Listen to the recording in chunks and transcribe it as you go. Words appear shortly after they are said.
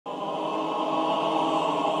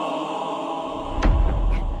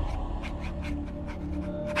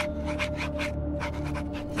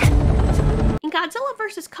Godzilla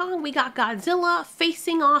vs. Kong, we got Godzilla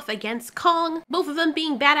facing off against Kong, both of them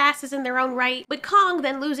being badasses in their own right, but Kong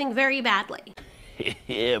then losing very badly.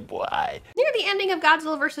 Yeah, boy. Near the ending of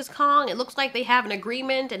Godzilla vs. Kong, it looks like they have an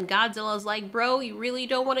agreement, and Godzilla's like, bro, you really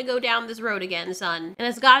don't want to go down this road again, son. And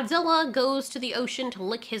as Godzilla goes to the ocean to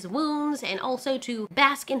lick his wounds and also to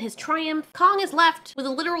bask in his triumph, Kong is left with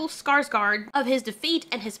a literal Skarsgård of his defeat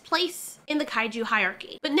and his place in the kaiju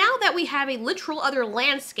hierarchy. But now that we have a literal other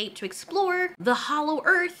landscape to explore, the Hollow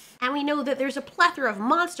Earth, and we know that there's a plethora of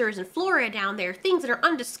monsters and flora down there, things that are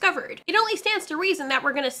undiscovered, it only stands to reason that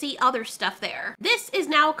we're gonna see other stuff there. This is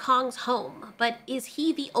now Kong's home, but is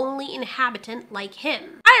he the only inhabitant like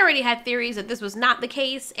him? I already had theories that this was not the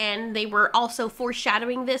case, and they were also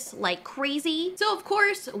foreshadowing this like crazy. So of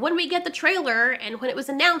course, when we get the trailer, and when it was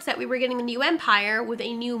announced that we were getting the new Empire with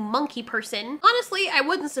a new monkey person, honestly, I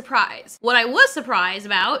wasn't surprised. What I was surprised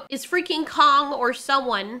about is freaking Kong or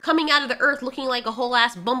someone coming out of the earth looking like a whole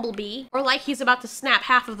ass bumblebee, or like he's about to snap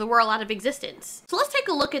half of the world out of existence. So let's take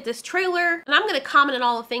a look at this trailer, and I'm gonna comment on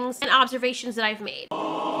all the things and observations that I've made.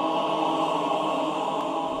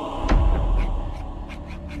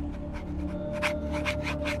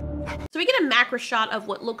 So we get a macro shot of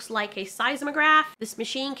what looks like a seismograph. This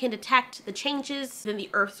machine can detect the changes in the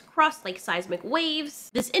Earth's crust like seismic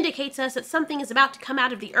waves. This indicates us that something is about to come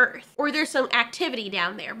out of the Earth, or there's some activity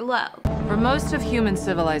down there below. For most of human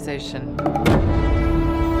civilization,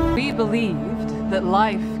 we believed that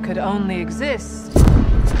life could only exist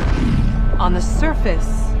on the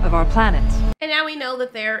surface of our planet. And now we know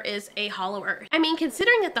that there is a Hollow Earth. I mean,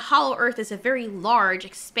 considering that the Hollow Earth is a very large,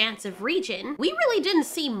 expansive region, we really didn't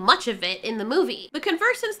see much of it in the movie. The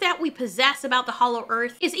conversance that we possess about the Hollow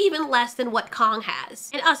Earth is even less than what Kong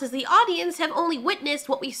has. And us as the audience have only witnessed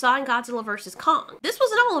what we saw in Godzilla vs. Kong. This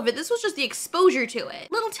wasn't all of it, this was just the exposure to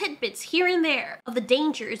it. Little tidbits here and there of the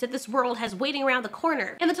dangers that this world has waiting around the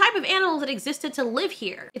corner, and the type of animals that existed to live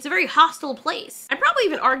here. It's a very hostile place. I'd probably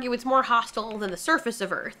even argue it's more hostile than the surface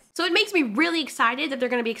of Earth. So it makes me really excited that they're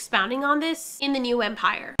going to be expounding on this in the new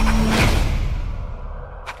Empire.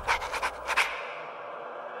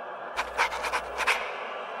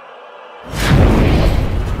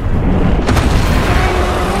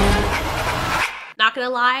 Not gonna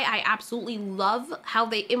lie, I absolutely love how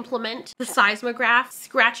they implement the seismograph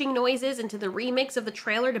scratching noises into the remix of the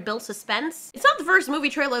trailer to build suspense. It's not the first movie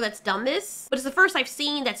trailer that's done this, but it's the first I've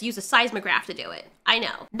seen that's used a seismograph to do it. I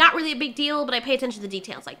know. Not really a big deal, but I pay attention to the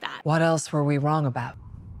details like that. What else were we wrong about?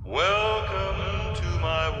 Welcome to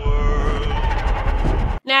my world.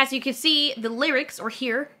 Now, as you can see, the lyrics, or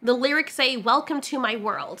hear, the lyrics say, "Welcome to my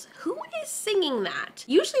world." Who is singing that?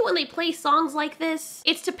 Usually when they play songs like this,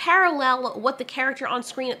 it's to parallel what the character on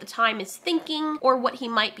screen at the time is thinking or what he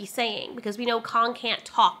might be saying, because we know Kong can't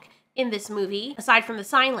talk in this movie, aside from the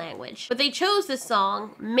sign language. But they chose this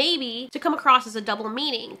song, maybe, to come across as a double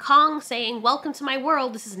meaning. Kong saying, "Welcome to my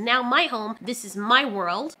world, this is now my home, this is my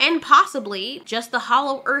world," and possibly just the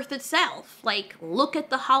Hollow Earth itself. Like, look at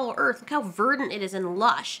the Hollow Earth, look how verdant it is and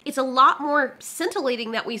lush. It's a lot more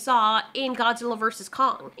scintillating that we saw in Godzilla vs.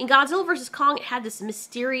 Kong. In Godzilla vs. Kong, it had this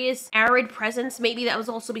mysterious, arid presence. Maybe that was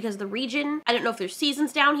also because of the region. I don't know if there's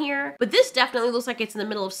seasons down here, but this definitely looks like it's in the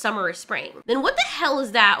middle of summer or spring. Then what the hell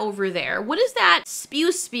is that over there? What is that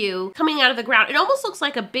spew coming out of the ground? It almost looks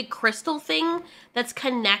like a big crystal thing that's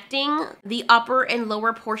connecting the upper and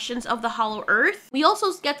lower portions of the Hollow Earth. We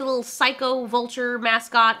also get the little psycho vulture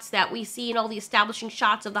mascots that we see in all the establishing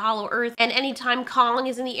shots of the Hollow Earth, and anytime Kong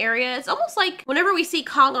is in the area, it's almost like whenever we see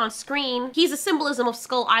Kong on screen, he's a symbolism of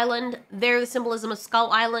Skull Island, they're the symbolism of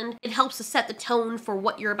Skull Island. It helps to set the tone for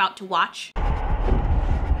what you're about to watch.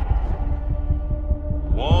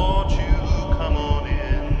 Won't you come on in?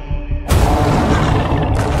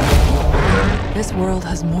 This world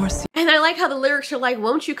has more And I like how the lyrics are like,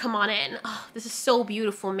 "Won't you come on in?" Oh, this is so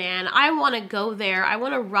beautiful, man. I want to go there. I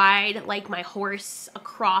want to ride like my horse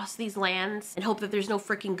across these lands and hope that there's no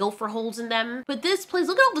freaking gopher holes in them. But this place,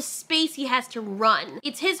 look at all the space he has to run.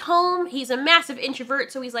 It's his home. He's a massive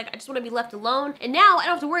introvert, so he's like, I just want to be left alone. And now I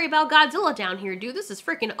don't have to worry about Godzilla down here, dude. This is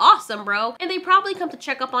freaking awesome, bro. And they probably come to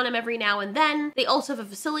check up on him every now and then. They also have a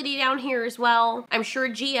facility down here as well. I'm sure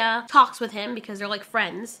Gia talks with him because they're like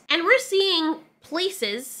friends. And we're seeing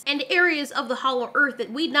places and areas of the Hollow Earth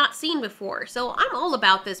that we'd not seen before. So I'm all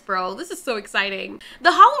about this, bro. This is so exciting.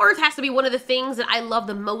 The Hollow Earth has to be one of the things that I love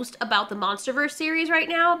the most about the MonsterVerse series right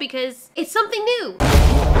now because it's something new.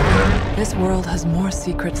 This world has more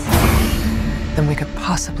secrets than we could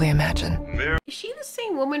possibly imagine. Is she the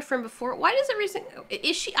same woman from before? Why does everything...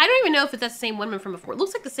 Is she... I don't even know if it's that same woman from before. It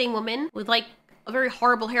looks like the same woman with like a very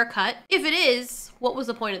horrible haircut. If it is, what was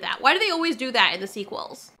the point of that? Why do they always do that in the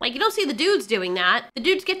sequels? Like, you don't see the dudes doing that. The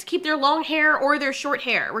dudes get to keep their long hair or their short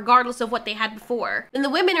hair, regardless of what they had before. Then the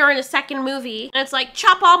women are in a second movie, and it's like,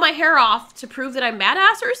 chop all my hair off to prove that I'm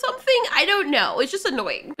badass or something? I don't know. It's just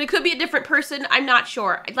annoying. It could be a different person. I'm not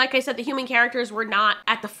sure. Like I said, the human characters were not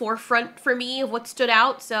at the forefront for me of what stood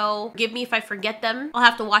out, so forgive me if I forget them. I'll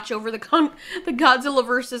have to watch over the Godzilla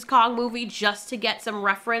vs. Kong movie just to get some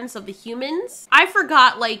reference of the humans. I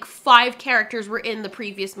forgot like 5 characters were in the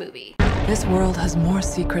previous movie. This world has more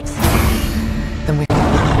secrets than we...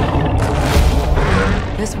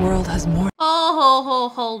 This world has more...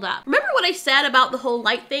 Hold up. Remember what I said about the whole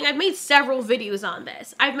light thing? I've made several videos on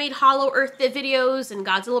this. I've made Hollow Earth videos and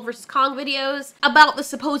Godzilla vs. Kong videos about the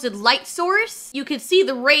supposed light source. You could see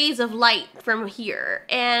the rays of light from here.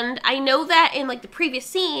 And I know that in like the previous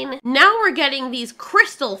scene, now we're getting these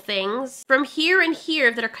crystal things from here and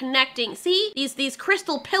here that are connecting. See? These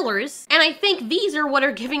crystal pillars. And I think these are what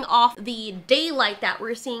are giving off the daylight that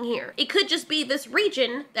we're seeing here. It could just be this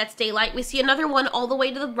region that's daylight. We see another one all the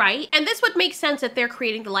way to the right. And this would make sense that they're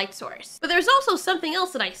creating the light source. But there's also something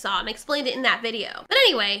else that I saw and explained it in that video. But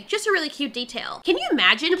anyway, just a really cute detail. Can you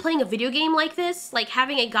imagine playing a video game like this? Like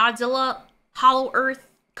having a Godzilla, Hollow Earth,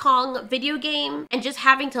 Kong video game and just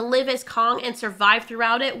having to live as Kong and survive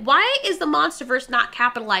throughout it? Why is the Monsterverse not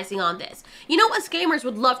capitalizing on this? You know, us gamers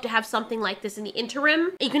would love to have something like this in the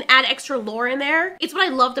interim. You can add extra lore in there. It's what I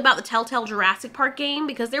loved about the Telltale Jurassic Park game,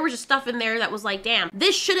 because there was just stuff in there that was like, damn,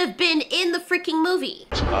 this should have been in the freaking movie.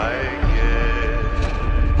 I get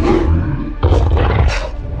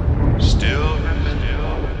still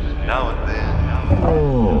now and then.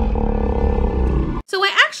 So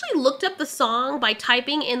I actually looked up the song by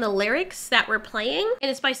typing in the lyrics that we're playing, and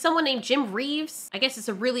it's by someone named Jim Reeves. I guess it's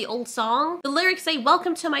a really old song. The lyrics say,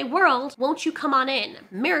 "Welcome to my world, won't you come on in?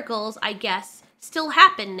 Miracles, I guess, still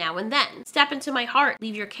happen now and then. Step into my heart,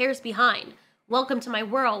 leave your cares behind. Welcome to my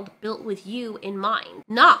world, built with you in mind.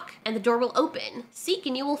 Knock, and the door will open. Seek,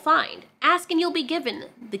 and you will find. Ask, and you'll be given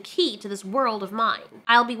the key to this world of mine.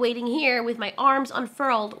 I'll be waiting here with my arms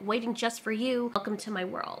unfurled, waiting just for you. Welcome to my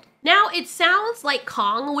world." Now, it sounds like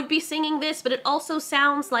Kong would be singing this, but it also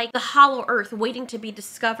sounds like the Hollow Earth waiting to be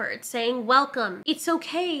discovered, saying, "Welcome. It's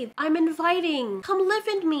okay. I'm inviting. Come live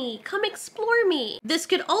in me. Come explore me." This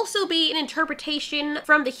could also be an interpretation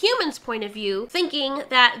from the human's point of view, thinking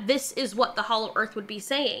that this is what the Hollow Earth would be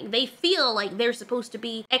saying. They feel like they're supposed to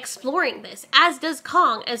be exploring this, as does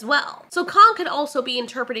Kong as well. So Kong could also be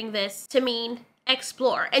interpreting this to mean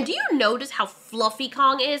explore. And do you notice how fluffy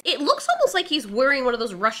Kong is? It looks almost like he's wearing one of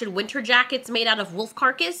those Russian winter jackets made out of wolf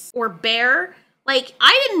carcass or bear. Like,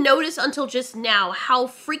 I didn't notice until just now how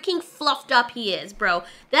freaking fluffed up he is, bro.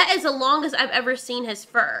 That is the longest I've ever seen his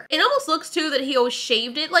fur. It almost looks, too, that he always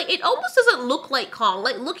shaved it. Like, it almost doesn't look like Kong.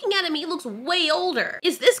 Like, looking at him, he looks way older.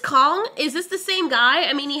 Is this Kong? Is this the same guy?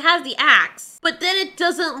 I mean, he has the axe, but then it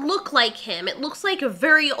doesn't look like him. It looks like a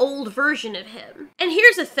very old version of him. And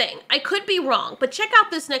here's the thing. I could be wrong, but check out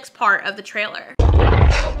this next part of the trailer.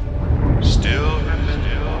 Still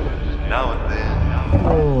now and then.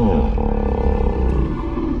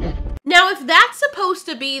 Now, if that's supposed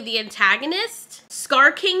to be the antagonist,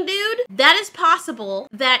 Scar King dude, that is possible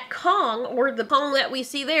that Kong, or the Kong that we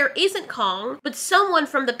see there, isn't Kong, but someone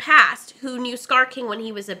from the past who knew Scar King when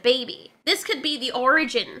he was a baby. This could be the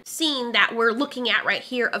origin scene that we're looking at right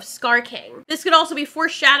here of Scar King. This could also be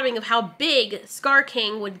foreshadowing of how big Scar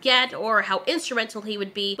King would get or how instrumental he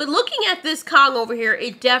would be. But looking at this Kong over here,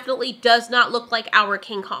 it definitely does not look like our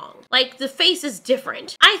King Kong. Like, the face is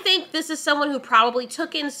different. I think this is someone who probably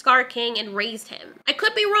took in Scar King and raised him. I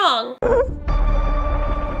could be wrong.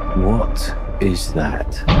 What is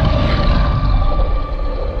that?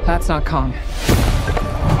 That's not Kong.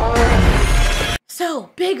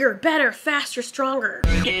 So, bigger, better, faster, stronger.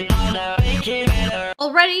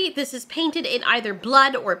 Already, this is painted in either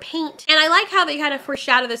blood or paint. And I like how they kind of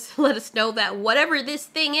foreshadow this to let us know that whatever this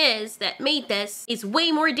thing is that made this is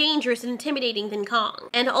way more dangerous and intimidating than Kong.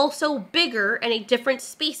 And also bigger and a different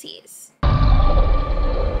species.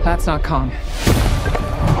 That's not Kong.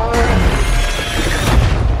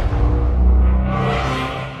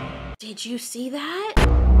 Did you see that?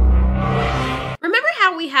 Remember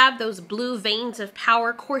how we have those blue veins of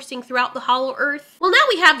power coursing throughout the Hollow Earth? Well, now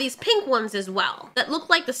we have these pink ones as well, that look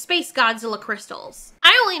like the Space Godzilla crystals.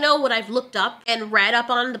 I only know what I've looked up and read up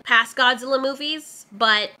on the past Godzilla movies,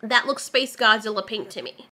 but that looks Space Godzilla pink to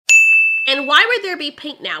me. And why would there be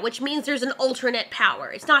pink now? Which means there's an alternate power.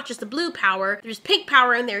 It's not just the blue power, there's pink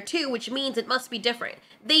power in there too, which means it must be different.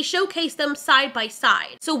 They showcase them side by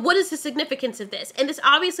side. So what is the significance of this? And this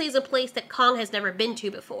obviously is a place that Kong has never been to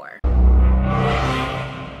before.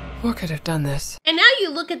 What could have done this? And now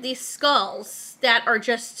you look at these skulls that are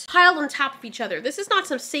just piled on top of each other. This is not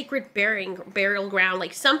some sacred burial ground.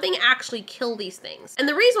 Like, something actually killed these things. And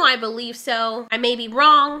the reason why I believe so, I may be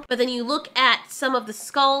wrong, but then you look at some of the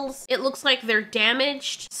skulls, it looks like they're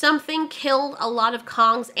damaged. Something killed a lot of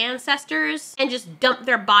Kong's ancestors and just dumped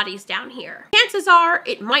their bodies down here. Chances are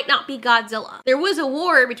it might not be Godzilla. There was a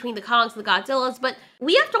war between the Kongs and the Godzillas, but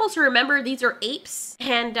we have to also remember these are apes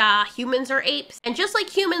and humans are apes. And just like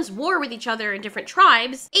humans war with each other in different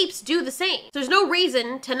tribes, apes do the same. There's no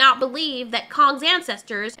reason to not believe that Kong's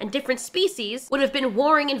ancestors and different species would have been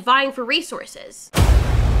warring and vying for resources.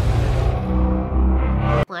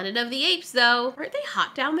 Planet of the Apes, though. Aren't they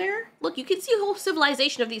hot down there? Look, you can see a whole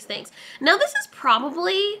civilization of these things. Now, this is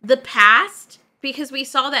probably the past, because we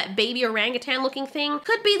saw that baby orangutan looking thing.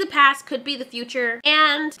 Could be the past, could be the future.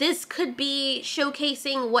 And this could be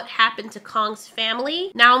showcasing what happened to Kong's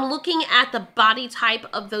family. Now I'm looking at the body type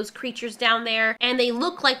of those creatures down there, and they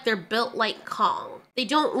look like they're built like Kong. They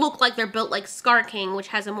don't look like they're built like Scar King, which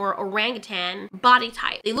has a more orangutan body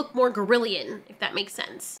type. They look more gorillian, if that makes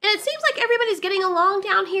sense. And it seems like everybody's getting along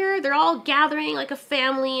down here. They're all gathering like a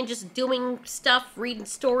family and just doing stuff, reading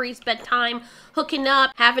stories, bedtime, hooking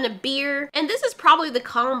up, having a beer. And this is probably the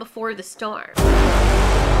calm before the storm.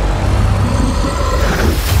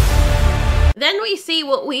 Then we see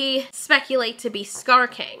what we speculate to be Scar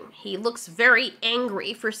King. He looks very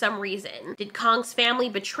angry for some reason. Did Kong's family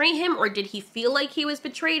betray him, or did he feel like he was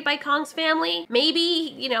betrayed by Kong's family?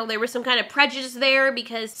 Maybe, you know, there was some kind of prejudice there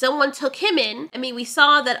because someone took him in. I mean, we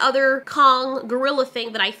saw that other Kong gorilla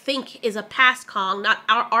thing that I think is a past Kong, not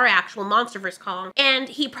our actual MonsterVerse Kong. And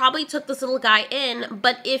he probably took this little guy in,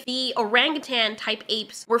 but if the orangutan type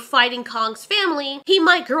apes were fighting Kong's family, he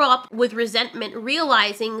might grow up with resentment,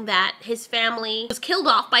 realizing that his family was killed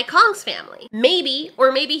off by Kong's family. Maybe,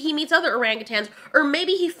 or maybe he meets other orangutans, or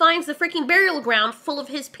maybe he finds the freaking burial ground full of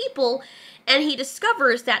his people and he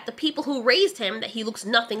discovers that the people who raised him, that he looks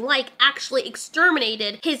nothing like, actually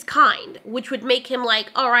exterminated his kind, which would make him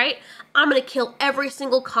like, all right, I'm gonna kill every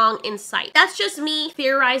single Kong in sight. That's just me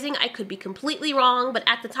theorizing. I could be completely wrong, but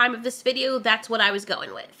at the time of this video, that's what I was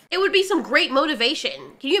going with. It would be some great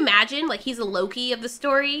motivation. Can you imagine? Like, he's a Loki of the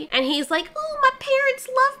story, and he's like, oh, my parents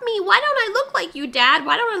love me. Why don't I look like you, Dad?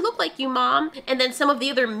 Why don't I look like you, Mom? And then some of the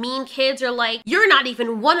other mean kids are like, you're not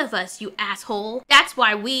even one of us, you asshole. That's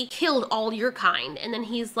why we killed all your kind. And then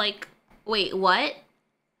he's like, wait, what?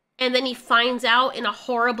 And then he finds out in a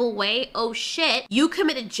horrible way, oh shit, you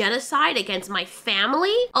committed genocide against my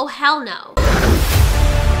family? Oh hell no.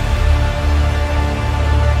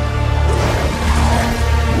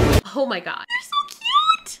 Oh my god. They're so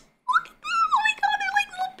cute! Look at them! Oh my god, they're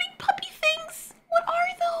like little big puppy things! What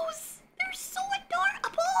are those? They're so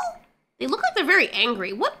adorable! They look like they're very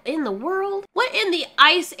angry. What in the world? What in the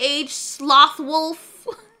Ice Age sloth wolf?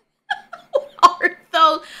 Are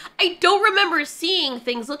those? I don't remember seeing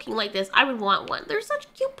things looking like this. I would want one. They're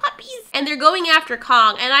such cute puppies. And they're going after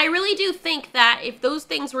Kong. And I really do think that if those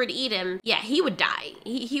things were to eat him, yeah, he would die.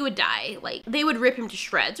 He would die. Like, they would rip him to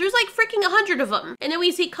shreds. There's like freaking 100 of them. And then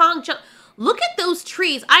we see Kong jump. Look at those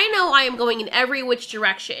trees. I know I am going in every which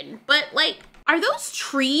direction, but like, are those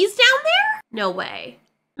trees down there? No way.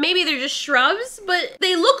 Maybe they're just shrubs, but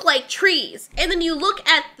they look like trees. And then you look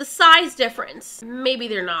at the size difference. Maybe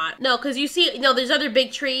they're not. No, because you see, no, there's other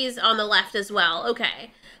big trees on the left as well.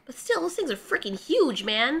 Okay. But still, those things are freaking huge,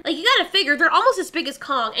 man. Like, you gotta figure, they're almost as big as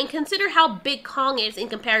Kong, and consider how big Kong is in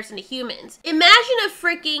comparison to humans. Imagine a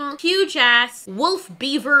freaking huge-ass wolf,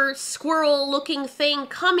 beaver, squirrel-looking thing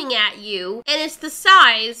coming at you, and it's the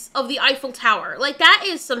size of the Eiffel Tower. Like, that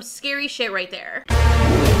is some scary shit right there.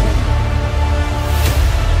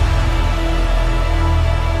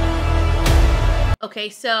 Okay,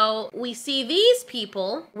 so we see these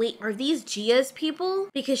people. Wait, are these Gia's people?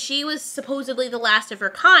 Because she was supposedly the last of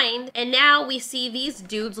her kind, and now we see these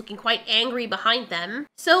dudes looking quite angry behind them.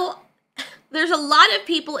 So there's a lot of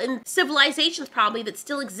people in civilizations probably that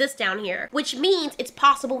still exist down here, which means it's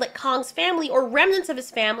possible that Kong's family or remnants of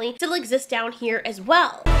his family still exist down here as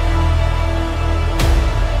well.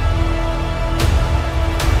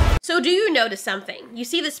 So do you notice something? You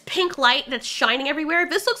see this pink light that's shining everywhere?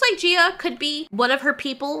 This looks like Gia could be one of her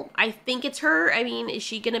people. I think it's her. I mean, is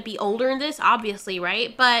she gonna be older in this? Obviously,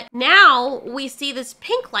 right? But now we see this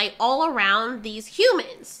pink light all around these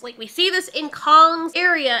humans. Like, we see this in Kong's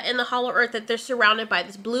area in the Hollow Earth, that they're surrounded by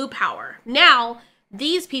this blue power. Now,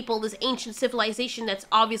 these people, this ancient civilization that's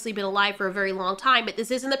obviously been alive for a very long time, but this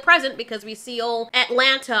is in the present because we see old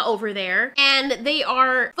Atlanta over there, and they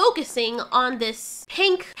are focusing on this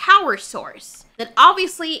pink power source that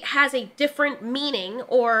obviously has a different meaning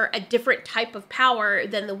or a different type of power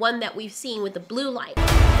than the one that we've seen with the blue light.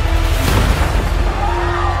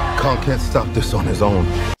 Kong can't stop this on his own.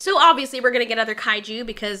 So obviously we're gonna get other kaiju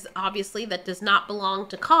because obviously that does not belong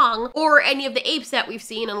to Kong or any of the apes that we've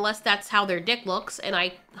seen unless that's how their dick looks, and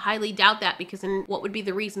I highly doubt that because then what would be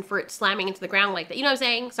the reason for it slamming into the ground like that? You know what I'm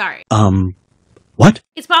saying? Sorry. What?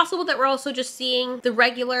 It's possible that we're also just seeing the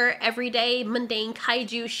regular, everyday, mundane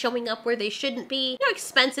kaiju showing up where they shouldn't be. You know how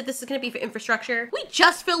expensive this is going to be for infrastructure? We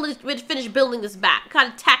just finished building this back.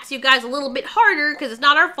 Gotta tax you guys a little bit harder because it's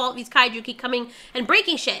not our fault these kaiju keep coming and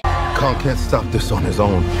breaking shit. Kong can't stop this on his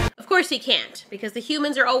own. Of course he can't, because the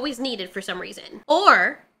humans are always needed for some reason.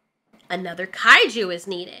 Or another kaiju is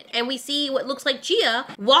needed. And we see what looks like Gia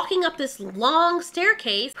walking up this long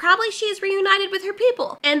staircase. Probably she is reunited with her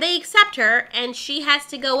people. And they accept her, and she has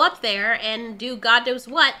to go up there and do God knows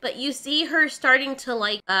what. But you see her starting to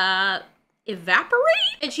like,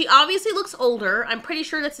 evaporate? And she obviously looks older. I'm pretty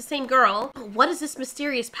sure that's the same girl. But what is this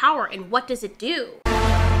mysterious power, and what does it do?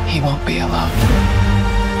 He won't be alone.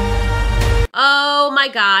 Oh my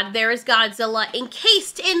god, there is Godzilla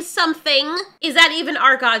encased in something. Is that even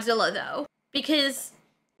our Godzilla though? Because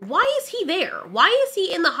why is he there? Why is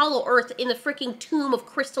he in the hollow earth in the freaking tomb of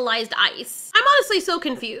crystallized ice? I'm honestly so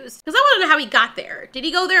confused because I want to know how he got there. Did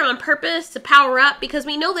he go there on purpose to power up? Because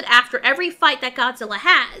we know that after every fight that Godzilla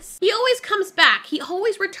has, he always comes back. He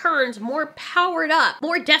always returns more powered up,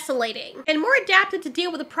 more desolating, and more adapted to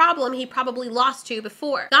deal with a problem he probably lost to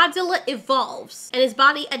before. Godzilla evolves and his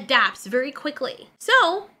body adapts very quickly.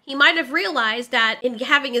 So he might have realized that in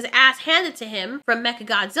having his ass handed to him from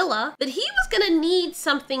Mechagodzilla, that he was gonna need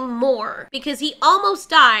something more because he almost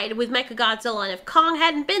died with Mechagodzilla, and if Kong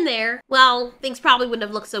hadn't been there, well, things probably wouldn't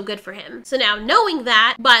have looked so good for him. So now knowing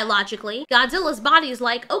that, biologically, Godzilla's body is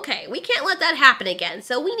like, okay, we can't let that happen again,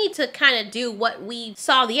 so we need to kind of do what we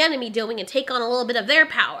saw the enemy doing and take on a little bit of their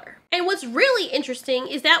power. And what's really interesting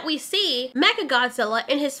is that we see Mechagodzilla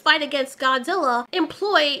in his fight against Godzilla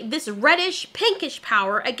employ this reddish pinkish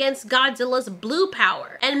power against Godzilla's blue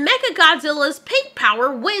power. And Mechagodzilla's pink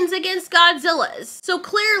power wins against Godzilla's. So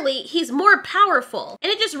clearly he's more powerful. And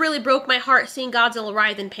it just really broke my heart seeing Godzilla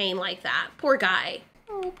writhe in pain like that. Poor guy.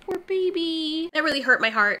 Oh, poor baby. That really hurt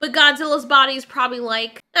my heart. But Godzilla's body is probably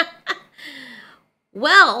like,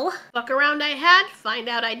 well, fuck around I had, find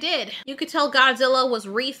out I did. You could tell Godzilla was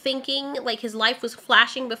rethinking, like his life was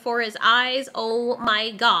flashing before his eyes. Oh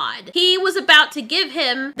my god. He was about to give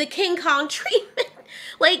him the King Kong treatment.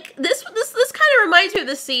 Like, this kind of reminds me of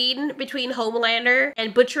the scene between Homelander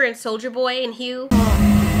and Butcher and Soldier Boy and Hugh.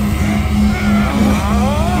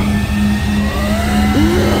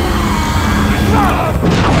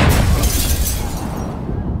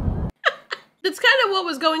 That's kind of what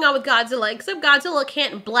was going on with Godzilla, except Godzilla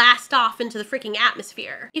can't blast off into the freaking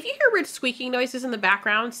atmosphere. If you hear weird squeaking noises in the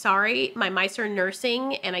background, sorry, my mice are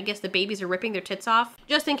nursing, and I guess the babies are ripping their tits off,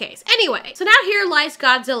 just in case. Anyway, so now here lies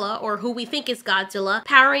Godzilla, or who we think is Godzilla,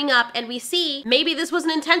 powering up, and we see, maybe this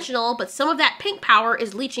wasn't intentional, but some of that pink power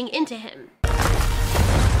is leaching into him.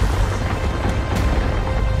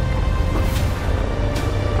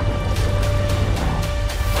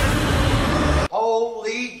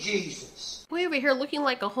 Holy Jesus. Way over here looking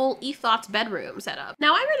like a whole Ethot's bedroom setup.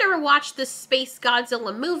 Now, I've never watched this Space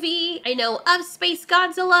Godzilla movie. I know of Space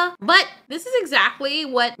Godzilla, but this is exactly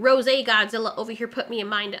what Rose Godzilla over here put me in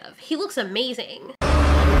mind of. He looks amazing.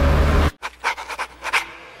 Then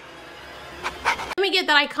we get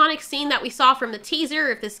that iconic scene that we saw from the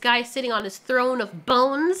teaser of this guy sitting on his throne of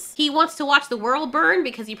bones. He wants to watch the world burn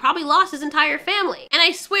because he probably lost his entire family. And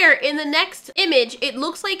I swear, in the next image, it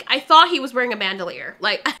looks like I thought he was wearing a bandolier.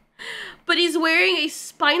 Like, but he's wearing a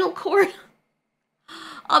spinal cord.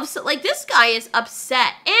 Like, this guy is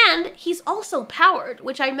upset, and he's also powered,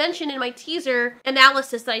 which I mentioned in my teaser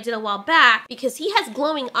analysis that I did a while back, because he has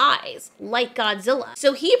glowing eyes like Godzilla.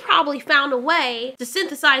 So he probably found a way to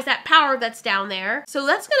synthesize that power that's down there. So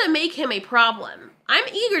that's gonna make him a problem. I'm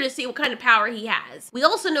eager to see what kind of power he has. We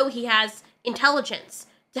also know he has intelligence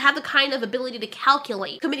to have the kind of ability to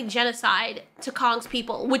calculate committing genocide to Kong's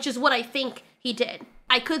people, which is what I think he did.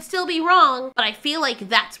 I could still be wrong, but I feel like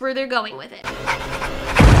that's where they're going with it.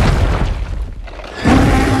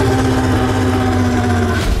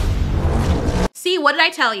 See, what did I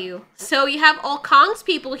tell you? So you have all Kong's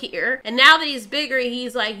people here, and now that he's bigger,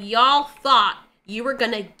 he's like, y'all thought you were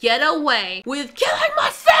gonna get away with killing my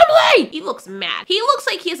family! family! He looks mad. He looks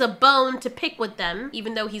like he has a bone to pick with them,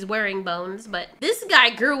 even though he's wearing bones, but this guy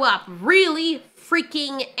grew up really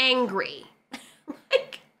freaking angry.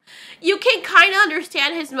 Like, you can kind of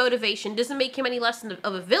understand his motivation. Doesn't make him any less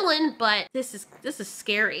of a villain, but this is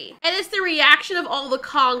scary. And it's the reaction of all the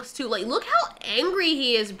Kongs too. Like, look how angry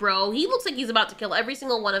he is, bro. He looks like he's about to kill every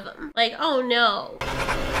single one of them. Like, oh no.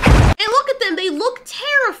 And look at them, they look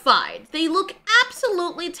terrified. They look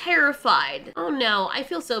absolutely terrified. Oh no, I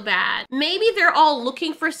feel so bad. Maybe they're all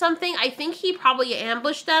looking for something. I think he probably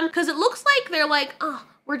ambushed them because it looks like they're like, oh,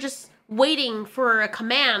 we're just waiting for a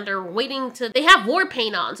command or waiting to, they have war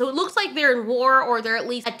paint on. So it looks like they're in war or they're at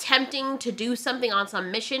least attempting to do something on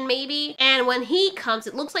some mission maybe. And when he comes,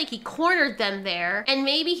 it looks like he cornered them there and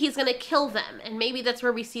maybe he's gonna kill them. And maybe that's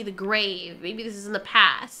where we see the grave. Maybe this is in the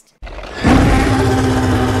past.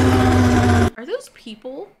 Are those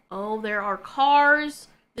people? Oh, there are cars.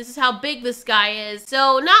 This is how big this guy is.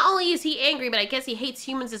 So not only is he angry, but I guess he hates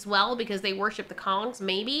humans as well because they worship the Kongs,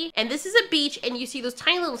 maybe. And this is a beach and you see those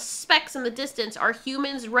tiny little specks in the distance are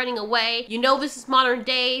humans running away. You know this is modern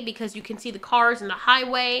day because you can see the cars in the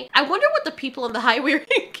highway. I wonder what the people on the highway are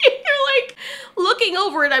thinking. They're like looking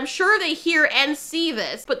over it. I'm sure they hear and see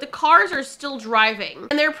this, but the cars are still driving.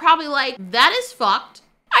 And they're probably like, that is fucked.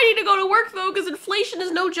 I need to go to work though because inflation is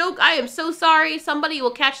no joke. I am so sorry. Somebody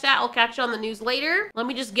will catch that. I'll catch it on the news later. Let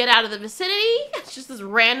me just get out of the vicinity. It's just this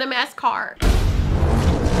random ass car.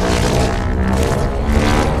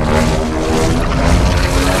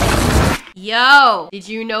 Yo, did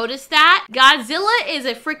you notice that? Godzilla is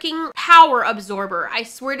a freaking power absorber. I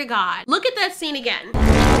swear to God. Look at that scene again.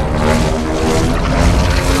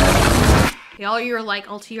 Y'all, you're like,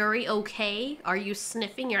 Altieri, okay? Are you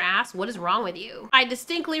sniffing your ass? What is wrong with you? I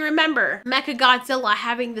distinctly remember Mechagodzilla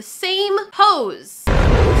having the same pose.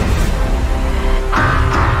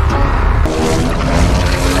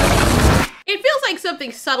 It feels like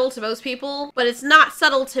something subtle to most people, but it's not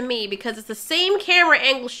subtle to me because it's the same camera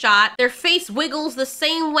angle shot. Their face wiggles the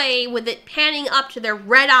same way with it panning up to their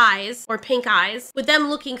red eyes, or pink eyes, with them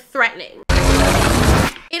looking threatening.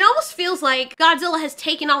 It almost feels like Godzilla has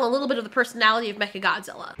taken on a little bit of the personality of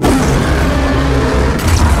Mechagodzilla.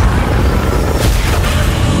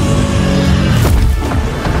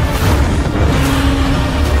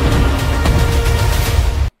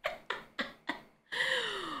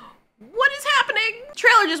 What is happening?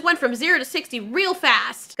 Trailer just went from 0 to 60 real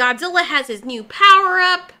fast. Godzilla has his new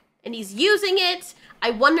power-up, and he's using it. I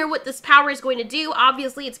wonder what this power is going to do.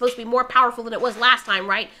 Obviously, it's supposed to be more powerful than it was last time,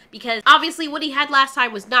 right? Because obviously what he had last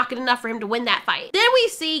time was not good enough for him to win that fight. Then we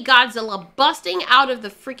see Godzilla busting out of the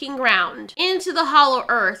freaking ground into the hollow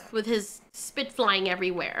earth with his spit flying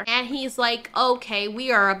everywhere. And he's like, okay,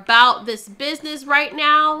 we are about this business right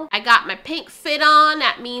now. I got my pink fit on.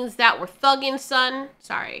 That means that we're thugging, son.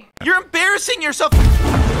 Sorry. You're embarrassing yourself.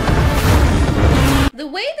 The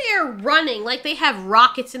way they are running, like they have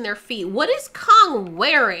rockets in their feet. What is Kong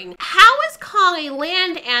wearing? How is Kong a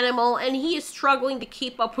land animal and he is struggling to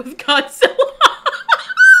keep up with Godzilla?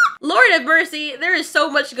 Lord have mercy, there is so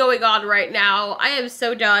much going on right now. I am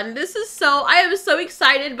so done. I am so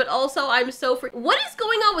excited, but also I'm so what is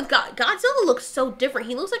going on with Godzilla looks so different.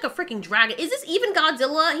 He looks like a freaking dragon. Is this even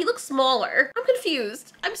Godzilla? He looks smaller. I'm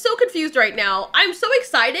confused. I'm so confused right now. I'm so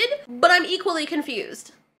excited, but I'm equally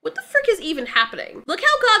confused. What the frick is even happening? Look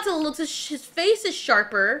how Godzilla looks. His face is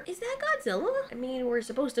sharper. Is that Godzilla? I mean, we're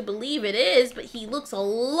supposed to believe it is, but he looks a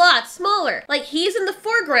lot smaller. Like, he's in the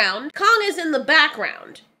foreground, Kong is in the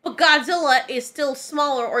background. But Godzilla is still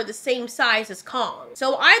smaller or the same size as Kong.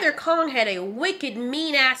 So either Kong had a wicked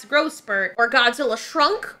mean-ass growth spurt, or Godzilla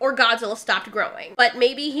shrunk, or Godzilla stopped growing. But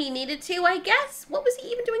maybe he needed to, I guess? What was he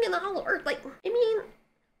even doing in the Hollow Earth? Like, I mean,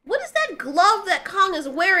 what is that glove that Kong is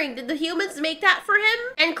wearing? Did the humans make that for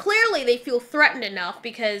him? And clearly they feel threatened enough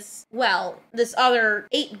because, well, this other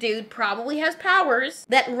ape dude probably has powers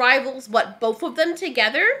that rivals, what, both of them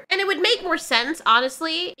together? And it would make more sense,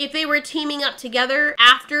 honestly, if they were teaming up together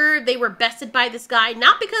after they were bested by this guy,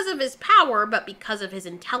 not because of his power, but because of his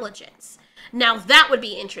intelligence. Now that would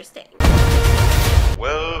be interesting.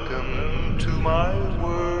 Welcome to my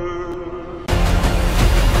world.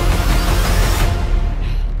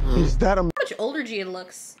 Is that a... How much older Gian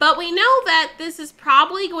looks. But we know that this is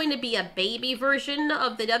probably going to be a baby version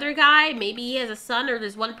of the other guy. Maybe he has a son or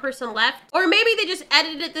there's one person left. Or maybe they just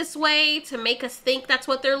edited it this way to make us think that's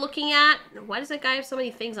what they're looking at. Why does that guy have so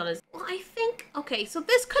many things on his... Well, I think... Okay, so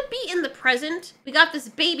this could be in the present. We got this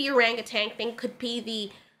baby orangutan thing. Could be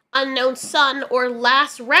the unknown son or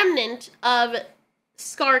last remnant of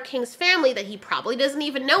Scar King's family that he probably doesn't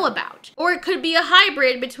even know about. Or it could be a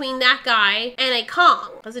hybrid between that guy and a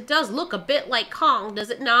Kong, because it does look a bit like Kong, does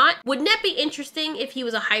it not? Wouldn't it be interesting if he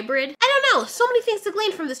was a hybrid? I don't know, so many things to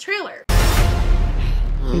glean from this trailer.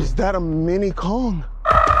 Is that a mini Kong?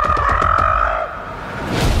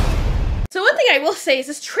 So one thing I will say is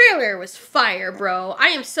this trailer was fire, bro. I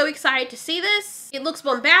am so excited to see this. It looks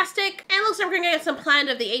bombastic, and it looks like we're gonna get some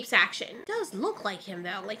Planet of the Apes action. It does look like him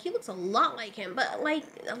though, like he looks a lot like him, but like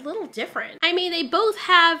a little different. I mean, they both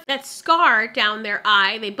have that scar down their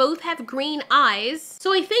eye. They both have green eyes.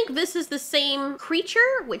 So I think this is the same creature,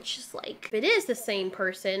 which is like, if it is the same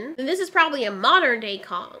person, then this is probably a modern day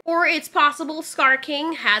Kong. Or it's possible Scar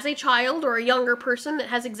King has a child or a younger person that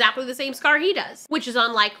has exactly the same scar he does, which is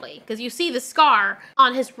unlikely because you see the scar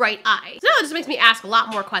on his right eye. So now it just makes me ask a lot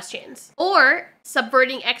more questions. Or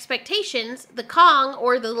subverting expectations, the Kong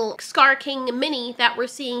or the little Scar King mini that we're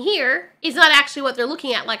seeing here is not actually what they're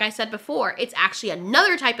looking at, like I said before. It's actually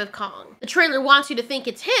another type of Kong. The trailer wants you to think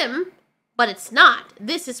it's him, but it's not.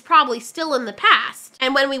 This is probably still in the past.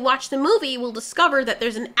 And when we watch the movie, we'll discover that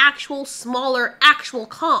there's an actual smaller actual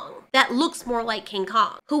Kong that looks more like King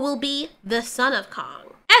Kong, who will be the son of Kong.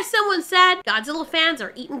 As someone said, Godzilla fans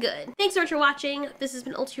are eating good. Thanks so much for watching. This has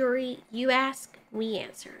been Ultiori. You ask, we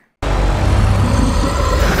answer.